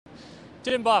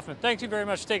Tim Baughman, thank you very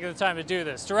much for taking the time to do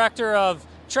this. Director of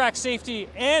Track Safety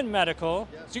and Medical.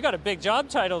 Yes. So you got a big job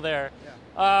title there.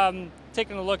 Yeah.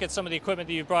 Taking a look at some of the equipment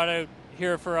that you brought out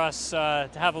here for us to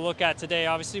have a look at today.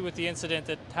 Obviously with the incident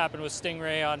that happened with Sting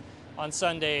Ray on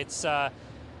Sunday, it's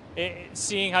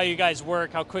seeing how you guys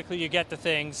work, how quickly you get to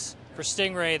things. For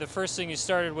Sting Ray, the first thing you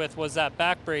started with was that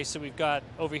back brace that we've got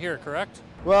over here, correct?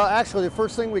 Well, actually, the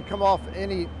first thing we come off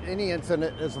any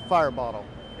incident is a fire bottle.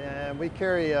 And we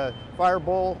carry a fire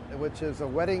bowl, which is a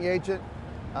wetting agent.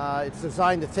 It's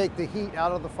designed to take the heat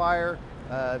out of the fire.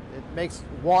 It makes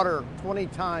water 20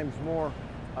 times more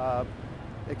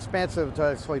expansive to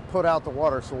actually put out the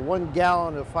water. So 1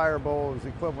 gallon of fire bowl is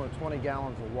equivalent to 20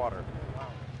 gallons of water. Wow.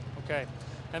 Okay.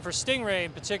 And for Sting Ray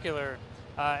in particular,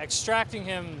 extracting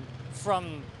him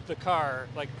from the car,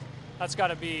 like that's got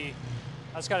to be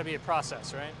a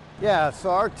process, right? Yeah, so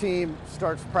our team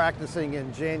starts practicing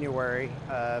in January.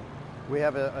 We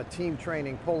have a team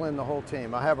training, pull in the whole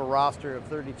team. I have a roster of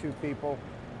 32 people.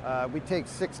 We take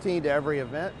 16 to every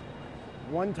event.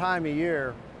 One time a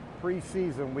year,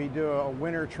 pre-season, we do a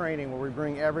winter training where we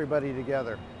bring everybody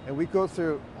together. And we go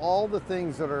through all the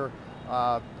things that are,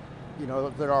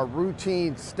 that are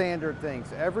routine, standard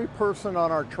things. Every person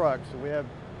on our truck, so we have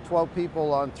 12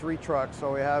 people on 3 trucks,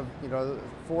 so we have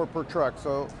 4 per truck.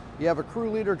 So you have a crew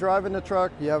leader driving the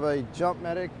truck, you have a jump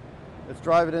medic that's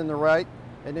driving in the right,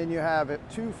 and then you have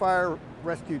 2 fire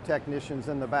rescue technicians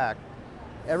in the back.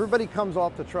 Everybody comes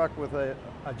off the truck with a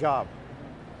job.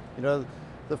 The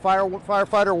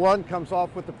firefighter 1 comes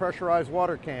off with the pressurized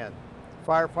water can.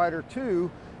 Firefighter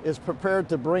 2 is prepared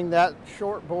to bring that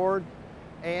short board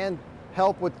and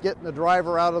help with getting the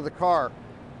driver out of the car.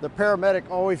 The paramedic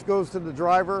always goes to the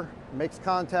driver, makes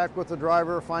contact with the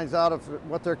driver, finds out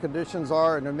what their conditions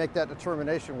are, and then make that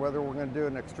determination whether we're going to do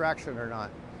an extraction or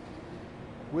not.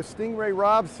 With Sting Ray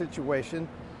Robb's situation,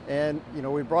 and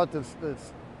we brought this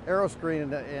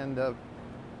aeroscreen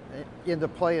into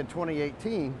play in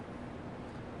 2018,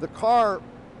 the car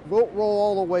won't roll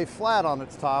all the way flat on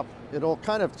its top. It'll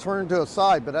kind of turn to a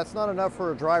side, but that's not enough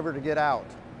for a driver to get out.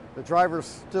 The driver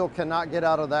still cannot get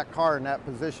out of that car in that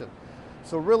position.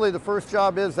 So really the first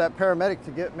job is that paramedic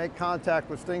to make contact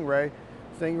with Sting Ray.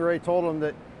 Sting Ray told him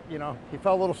that, he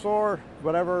felt a little sore,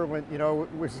 whatever, when,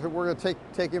 we said we're gonna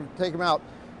take him out.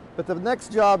 But the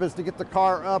next job is to get the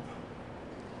car up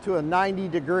to a 90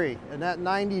 degree. And that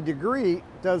 90 degree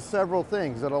does several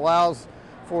things. It allows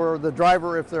for the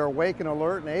driver, if they're awake and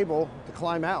alert and able, to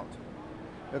climb out.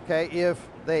 Okay, if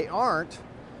they aren't,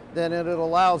 then it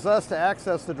allows us to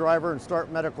access the driver and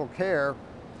start medical care,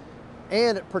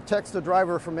 and it protects the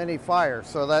driver from any fire.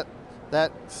 So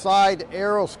that side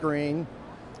aero screen,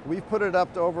 we've put it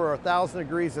up to over 1,000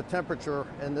 degrees of temperature,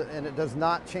 and it does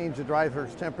not change the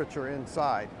driver's temperature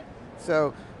inside.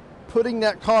 So putting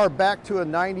that car back to a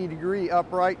 90 degree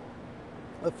upright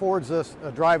affords us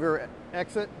a driver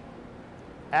exit,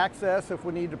 access if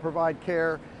we need to provide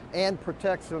care, and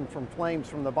protects them from flames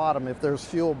from the bottom if there's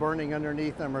fuel burning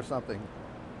underneath them or something.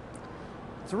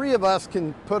 3 of us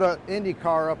can put an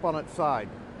INDYCAR up on its side.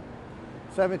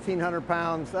 1,700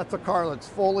 pounds, that's a car that's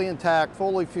fully intact,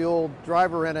 fully fueled,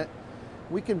 driver in it.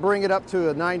 We can bring it up to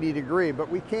a 90 degree, but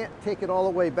we can't take it all the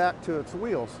way back to its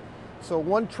wheels. So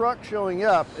 1 truck showing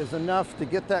up is enough to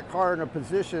get that car in a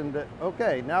position that,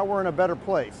 okay, now we're in a better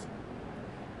place.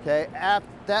 Okay, at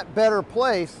that better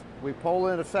place, we pull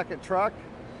in a 2nd truck,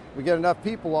 we get enough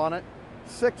people on it,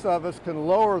 6 of us can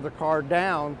lower the car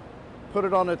down, put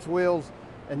it on its wheels,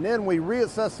 and then we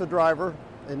reassess the driver.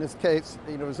 In this case,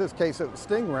 it was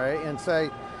Sting Ray, and say,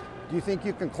 do you think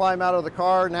you can climb out of the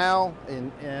car now?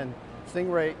 And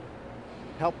Sting Ray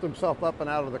helped himself up and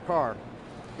out of the car.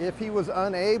 If he was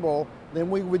unable, then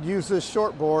we would use this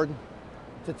short board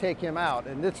to take him out.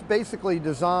 And it's basically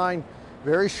designed,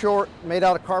 very short, made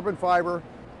out of carbon fiber.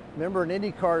 Remember, an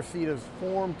INDYCAR seat is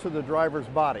formed to the driver's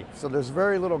body, so there's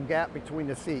very little gap between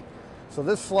the seat. So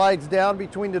this slides down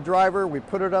between the driver, we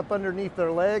put it up underneath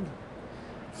their leg,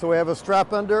 so we have a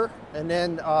strap under, and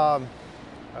then,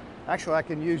 actually I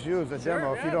can use you as a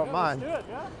demo if you don't mind. Let's do it,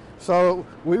 yeah. So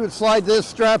we would slide this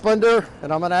strap under,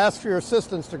 and I'm gonna ask for your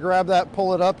assistance to grab that,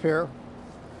 pull it up here.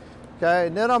 Okay,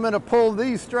 and then I'm gonna pull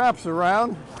these straps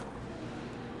around.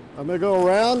 I'm gonna go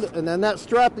around, and then that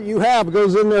strap that you have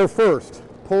goes in there first.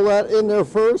 Pull that in there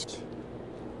first.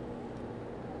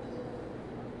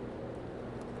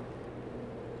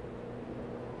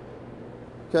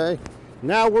 Okay,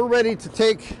 now we're ready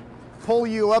to pull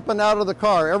you up and out of the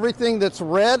car. Everything that's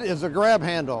red is a grab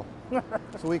handle.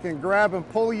 So we can grab and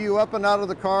pull you up and out of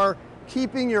the car,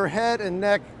 keeping your head and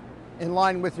neck in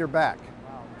line with your back,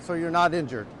 so you're not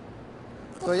injured.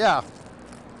 So yeah,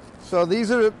 so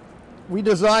these are We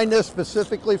designed this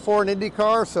specifically for an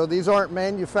IndyCar, so these aren't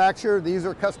manufactured, these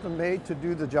are custom made to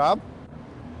do the job.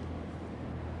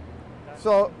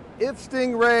 So if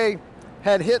Sting Ray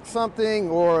had hit something,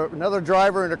 or another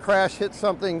driver in a crash hit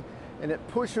something, and it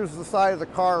pushes the side of the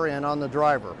car in on the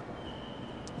driver.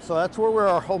 So that's where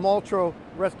our Home Ultra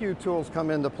rescue tools come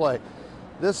into play.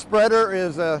 This spreader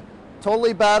is a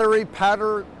totally battery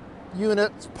pattern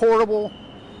unit, it's portable.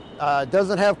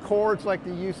 Doesn't have cords like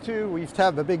they used to. We used to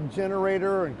have a big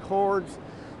generator and cords.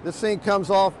 This thing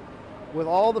comes off with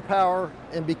all the power,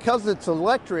 and because it's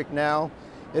electric now,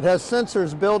 it has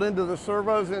sensors built into the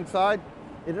servos inside.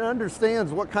 It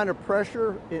understands what kind of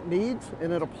pressure it needs,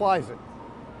 and it applies it.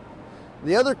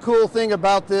 The other cool thing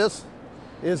about this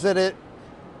is that it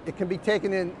can be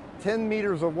taken in 10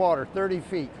 meters of water, 30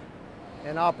 feet,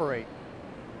 and operate.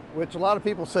 Which a lot of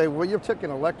people say, well, you're taking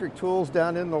electric tools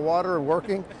down in the water and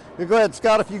working. You go ahead,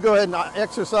 Scott, if you go ahead and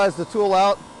exercise the tool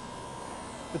out.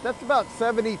 But that's about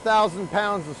 70,000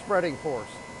 pounds of spreading force.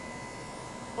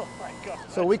 Oh my God.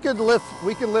 So we can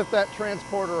lift that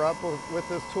transporter up with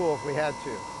this tool if we had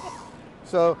to.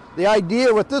 So the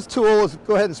idea with this tool is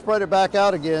go ahead and spread it back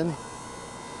out again.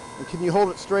 And can you hold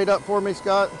it straight up for me,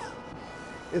 Scott?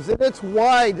 Is that it's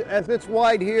wide, as it's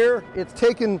wide here,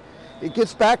 it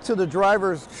gets back to the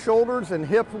driver's shoulders and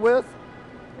hip width,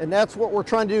 and that's what we're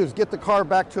trying to do, is get the car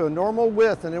back to a normal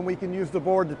width, and then we can use the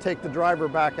board to take the driver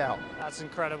back out. That's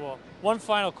incredible. One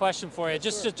final question for you,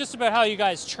 just about how you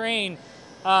guys train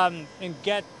and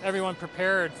get everyone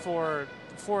prepared for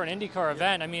an IndyCar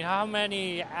event. I mean, how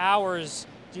many hours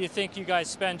do you think you guys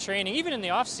spend training, even in the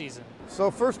off season? So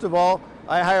first of all,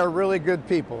 I hire really good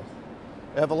people.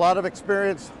 They have a lot of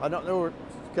experience. I don't know, we've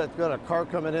got a car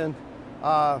coming in.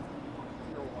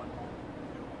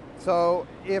 So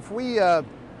if the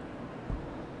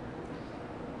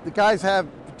guys have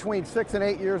between 6 and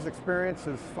 8 years experience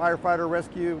as firefighter,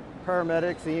 rescue,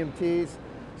 paramedics, EMTs.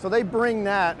 So they bring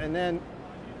that, and then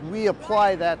we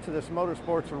apply that to this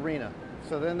motorsports arena.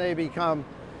 So then they become,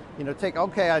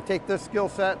 I take this skill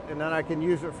set and then I can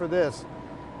use it for this.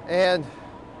 And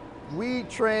we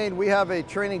have a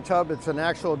training tub. It's an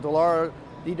actual Dallara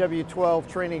DW12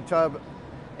 training tub.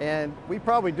 And we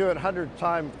probably do it 100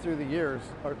 times through the years,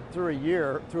 or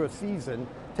through a season,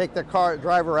 take the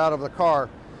driver out of the car.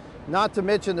 Not to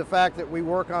mention the fact that we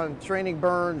work on training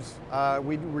burns.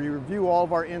 We review all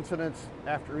of our incidents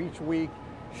after each week,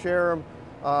 share them.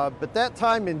 But that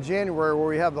time in January where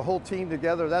we have the whole team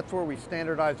together, that's where we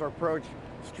standardize our approach,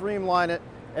 streamline it.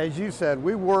 As you said,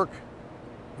 we work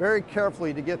very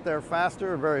carefully to get there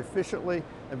faster and very efficiently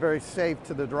and very safe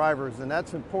to the drivers. And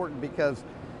that's important because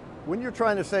when you're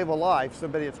trying to save a life,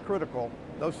 somebody that's critical,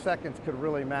 those seconds could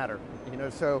really matter.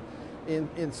 So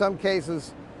in some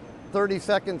cases, 30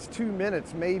 seconds, 2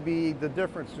 minutes may be the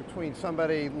difference between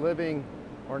somebody living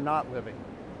or not living.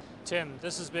 Tim,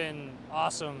 this has been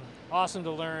awesome. Awesome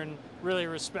to learn. Really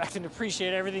respect and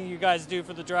appreciate everything you guys do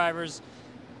for the drivers.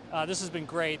 This has been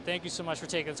great. Thank you so much for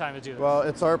taking the time to do this. Well,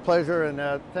 it's our pleasure,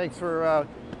 and thanks for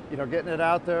getting it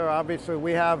out there. Obviously,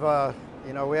 we have a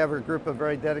group of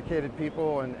very dedicated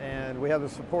people, and we have the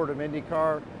support of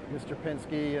INDYCAR, Mr.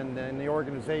 Penske, and the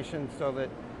organization, so that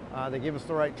they give us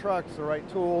the right trucks, the right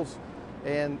tools,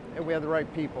 and we have the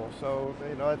right people. So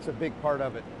that's a big part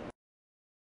of it.